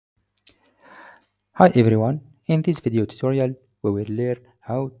Hi everyone, in this video tutorial we will learn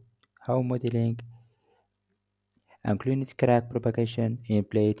how modeling included crack propagation in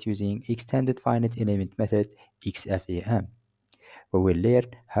plate using extended finite element method XFEM. We will learn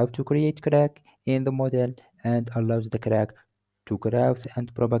how to create crack in the model and allows the crack to grow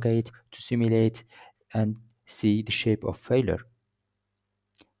and propagate to simulate and see the shape of failure.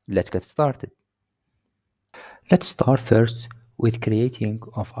 Let's get started. Let's start first with creating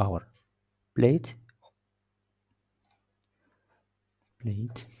of our plate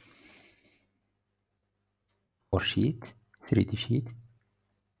plate or sheet 3D sheet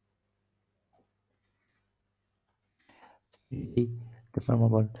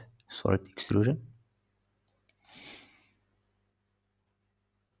deformable solid extrusion.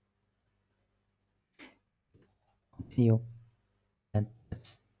 Continue and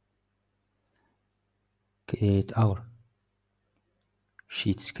let's create our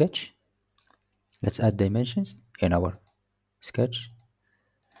sheet sketch. Let's add dimensions in our sketch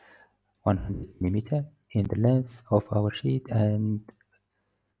 100 millimeter in the length of our sheet and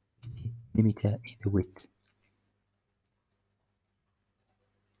 50 millimeter in the width.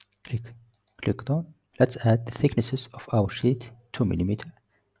 Click done. Let's add the thicknesses of our sheet 2 millimeter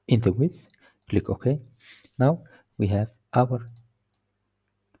in the width. Click OK. Now we have our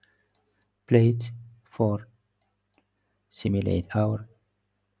plate for simulate our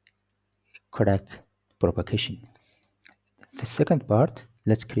crack propagation. The second part,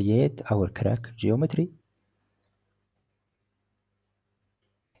 let's create our crack geometry.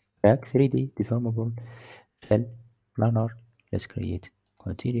 Crack 3D deformable shell planar. Let's create.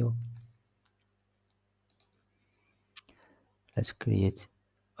 Continue. Let's create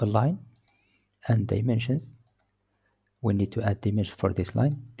a line and dimensions. We need to add dimension for this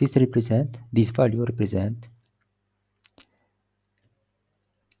line. This value represent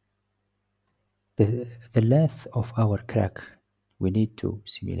the length of our crack we need to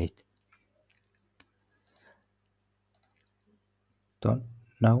simulate. Done.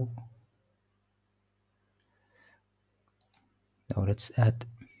 Now let's add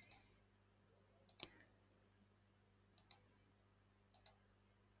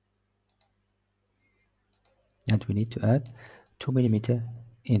and we need to add 2 millimeter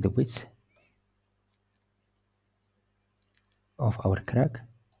in the width of our crack.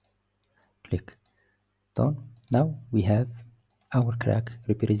 Click done. Now we have our crack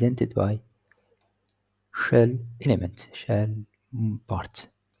represented by shell element, shell part.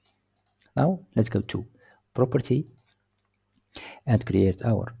 Now let's go to property and create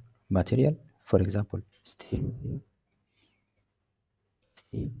our material. For example, steel,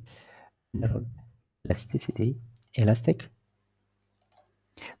 mineral, elasticity, elastic.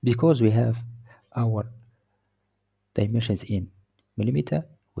 Because we have our dimensions in millimeter,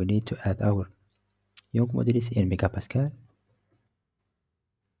 we need to add our Young modulus in megapascal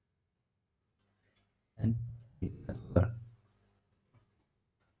and the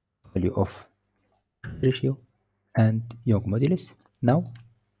value of ratio and Young modulus. Now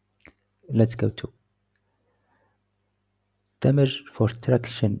let's go to damage for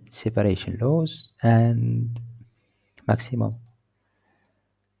traction separation laws and maximum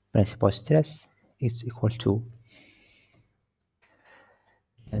principal stress is equal to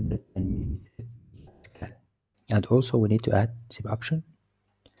 110 Pascal. And also we need to add sub option.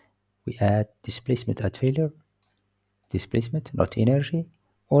 We add displacement at failure, displacement not energy,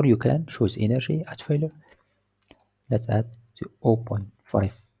 or you can choose energy at failure. Let's add to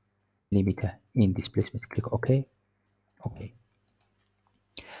 0.5 millimeter in displacement. Click OK. OK.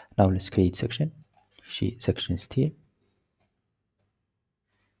 Now let's create section. Section steel.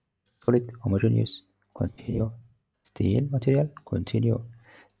 Solid homogeneous. Continue. Steel material. Continue.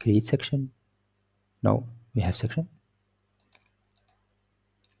 Create section. Now we have section.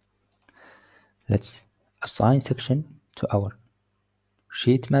 Let's assign section to our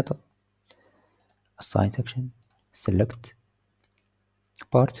sheet metal. Assign section. Select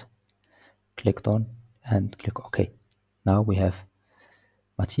part. Click on and click OK. Now we have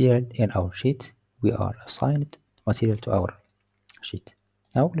material in our sheet. We are assigned material to our sheet.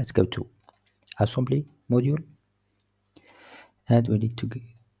 Now let's go to assembly module and we need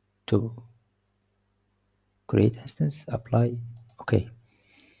to create instance, apply. Okay.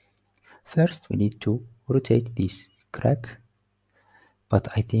 First we need to rotate this crack, but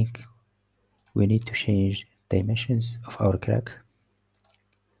I think we need to change dimensions of our crack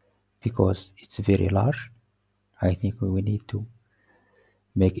because it's very large. I think we need to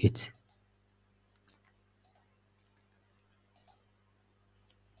make it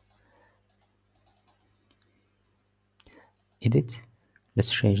edit.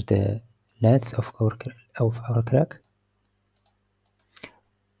 Let's change the length of our crack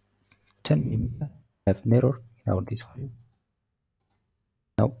 10 mm. Have an error in our display.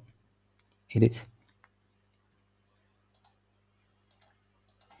 Now edit.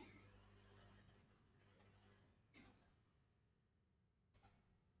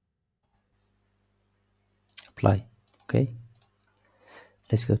 Apply. Okay.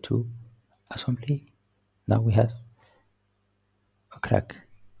 Let's go to assembly. Now we have a crack.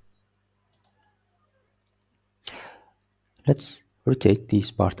 Let's rotate this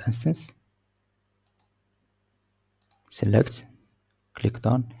part instance. Select, click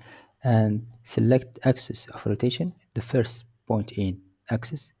done, and select axis of rotation. The first point in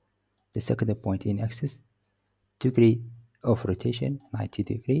axis, the second point in axis, degree of rotation 90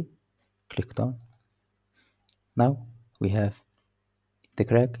 degree. Click done. Now we have the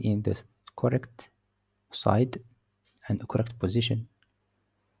crack in the correct side and correct position.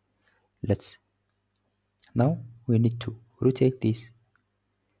 Now we need to rotate this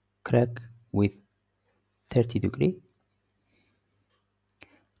crack with 30 degree.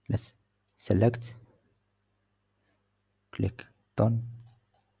 Let's select, click done,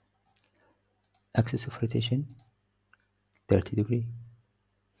 axis of rotation 30 degree.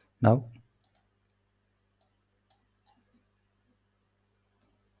 Now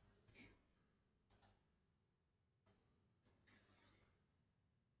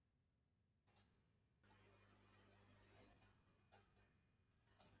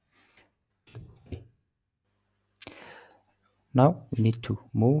we need to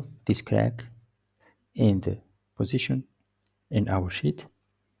move this crack in the position in our sheet.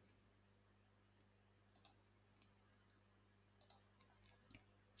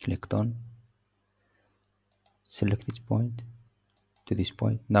 Click done, select this point to this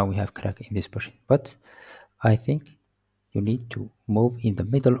point. Now we have crack in this position, but I think you need to move in the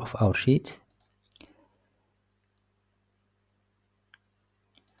middle of our sheet.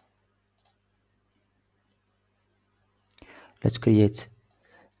 Let's create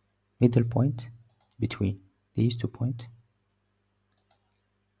middle point between these 2 points.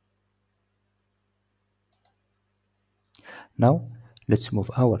 Now let's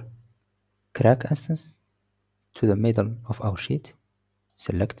move our crack instance to the middle of our sheet.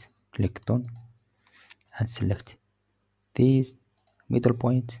 Select, click done, and select this middle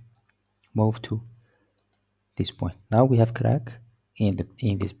point, move to this point. Now we have crack in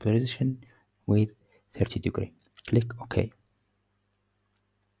this position with 30 degree. Click OK.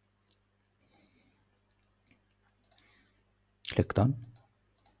 Click done.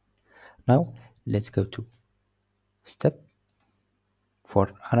 Now let's go to step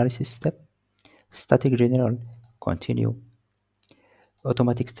for analysis step, static general, continue,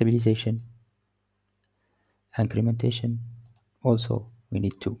 automatic stabilization, incrementation. Also we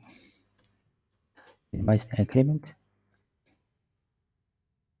need to minimize the increment,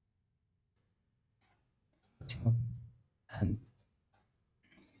 and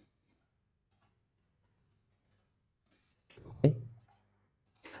okay.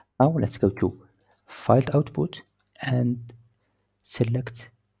 Now let's go to file output and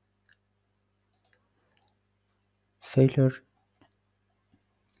select failure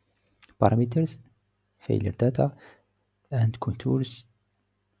parameters, failure data, and contours,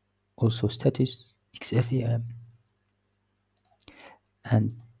 also status XFEM,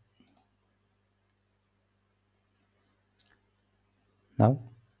 and now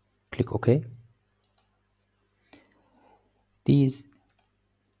click OK. These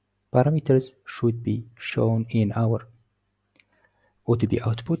parameters should be shown in our OTP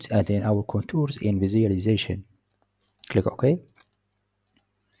output and in our contours in visualization. Click OK.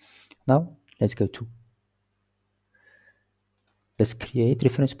 Now let's create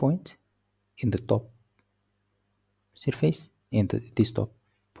reference point in the top surface in this top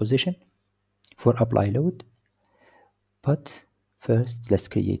position for apply load. But first let's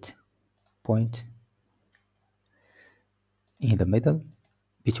create point in the middle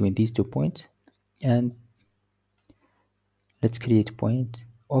between these 2 points, and let's create point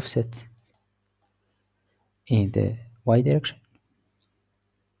offset in the y direction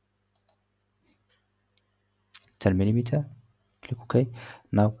 10 millimeter. Click OK.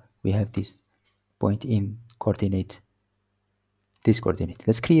 Now we have this point in this coordinate.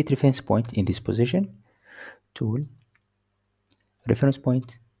 Let's create reference point in this position. Tool, reference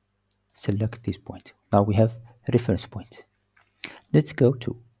point, select this point. Now we have a reference point. Let's go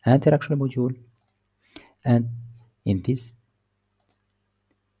to interaction module, and in this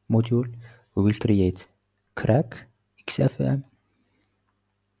module we will create crack XFM,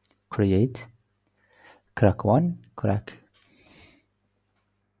 create crack 1, crack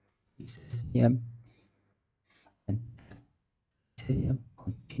XFEM and XFEM,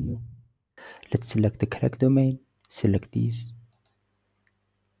 continue. Let's select the correct domain, select these,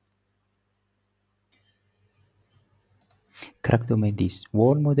 crack domain, this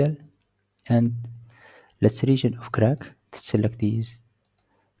wall model, and let's region of crack, select these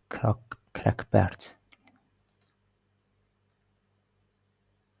crack parts.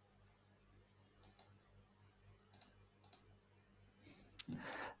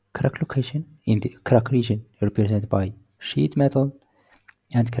 Crack location in the crack region represented by sheet metal,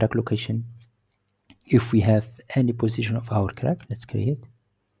 and crack location if we have any position of our crack. Let's create,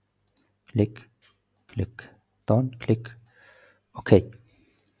 click, click, done, click, okay.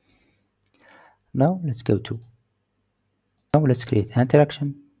 Now let's create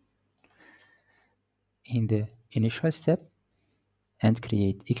interaction in the initial step and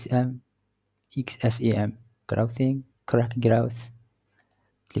create XFEM grouting, crack growth,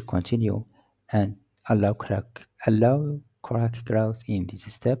 click continue, and allow crack growth in this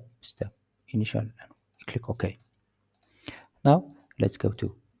step initial, and click OK. Now let's go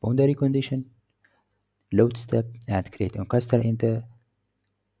to boundary condition, load step, and create encoder in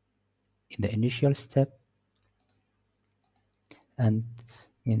the initial step, and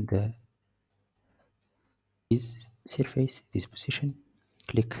in the this surface, this position,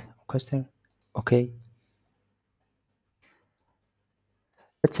 click encoder, OK.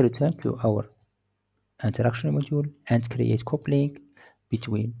 Let's return to our interaction module and create coupling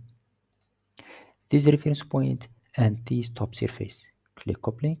between this reference point and this top surface. Click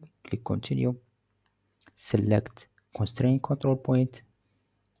coupling, click continue, select constraint control point,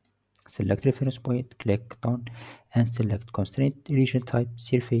 select reference point, click done, and select constraint region type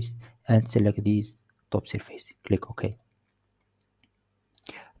surface, and select this top surface. Click OK.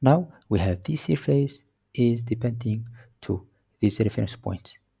 Now we have this surface is depending to this reference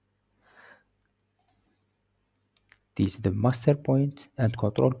point. This is the master point and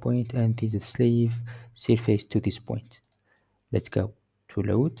control point, and this is the slave surface to this point. Let's go to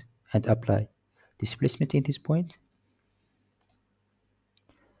load and apply displacement in this point,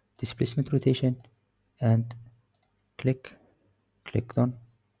 displacement rotation, and click done,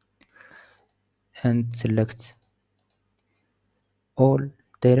 and select all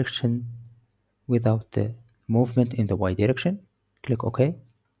direction without the movement in the y direction. Click OK.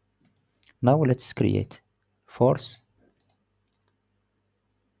 Now let's create force,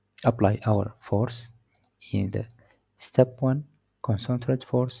 apply our force in the step 1, concentrate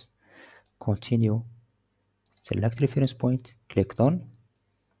force, continue, select reference point, click done,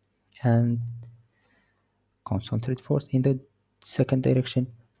 and concentrate force in the second direction,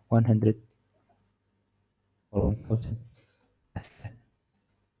 100 or 1000 Pascal.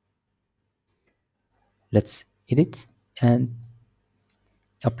 Let's edit and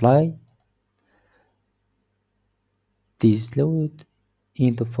apply this load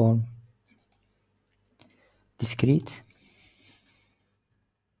in the form discrete.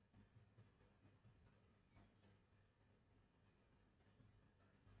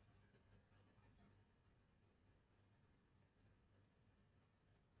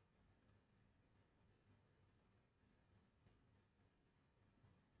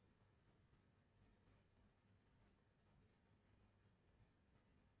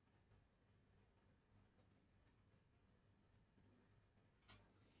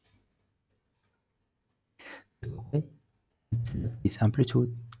 Okay, and select this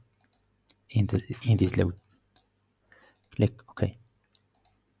amplitude in this load. Click OK.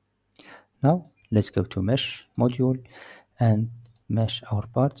 Now let's go to mesh module and mesh our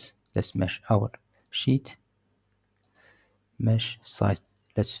parts. Let's mesh our sheet. Mesh size,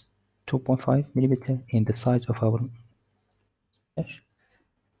 let's 2.5 millimeter in the size of our mesh.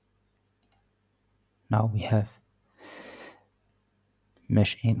 Now we have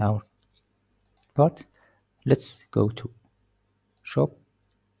mesh in our part. Let's go to shop,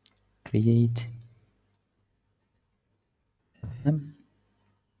 create FM1,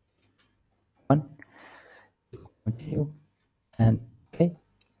 continue, and okay.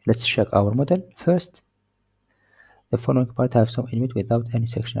 Let's check our model first. The following part have some element without any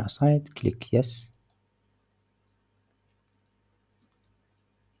section assigned. Click yes.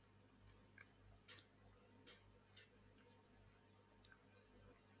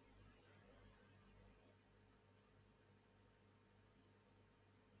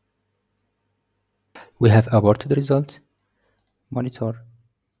 We have aborted result, monitor,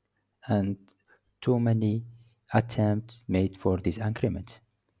 and too many attempts made for this increment.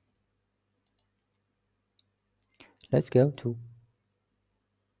 Let's go to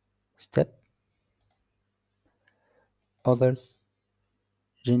step, others,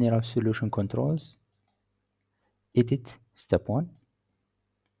 General solution controls, edit, step 1,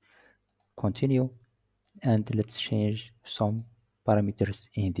 continue, and let's change some parameters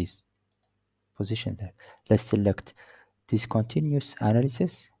in this position there. Let's select discontinuous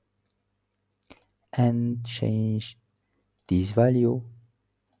analysis and change this value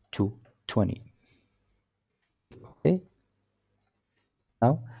to 20. Okay,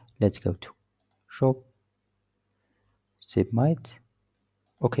 now let's go to shop, submit,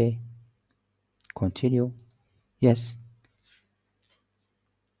 okay, continue, yes,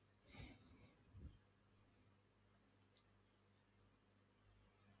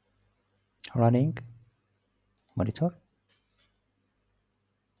 running, monitor.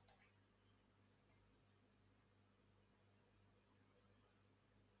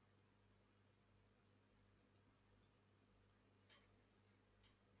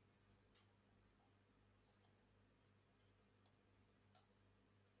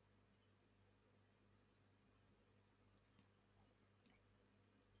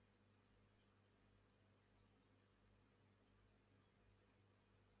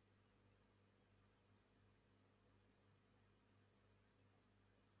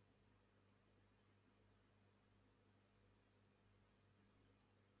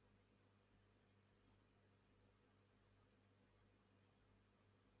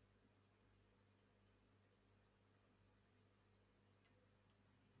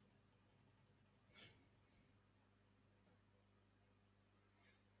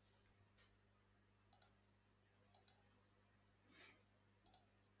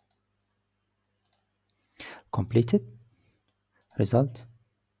 Completed, result.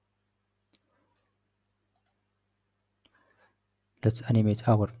 Let's animate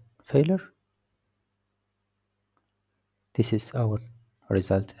our failure. This is our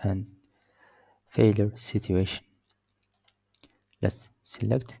result and failure situation. Let's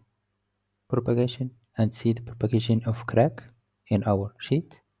select propagation and see the propagation of crack in our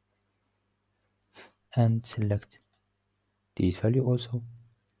sheet, and select this value also.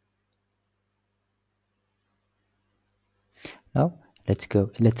 Now let's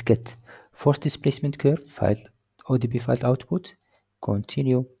get force displacement curve file, ODB file output,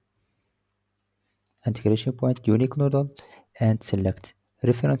 continue, integration point, unique nodal, and select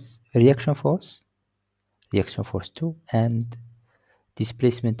reference reaction force 2, and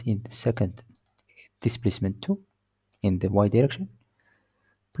displacement in the second, displacement 2 in the y direction,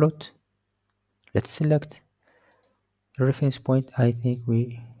 plot. Let's select reference point. I think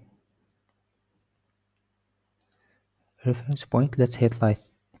we reference point, let's highlight,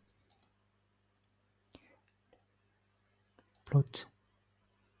 plot.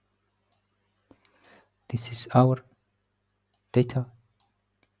 This is our data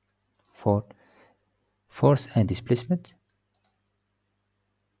for force and displacement.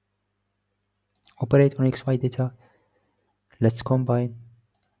 Operate on XY data. Let's combine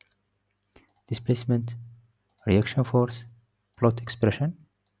displacement, reaction force, plot expression.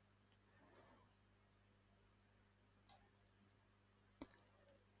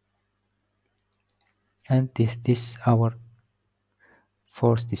 And this our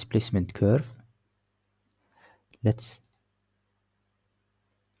force displacement curve. Let's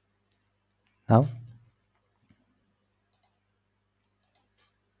now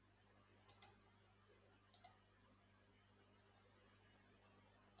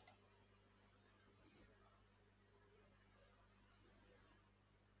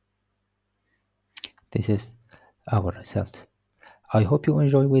this is our result. I hope you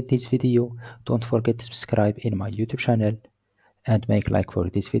enjoy with this video. Don't forget to subscribe in my YouTube channel and make like for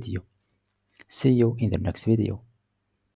this video. See you in the next video.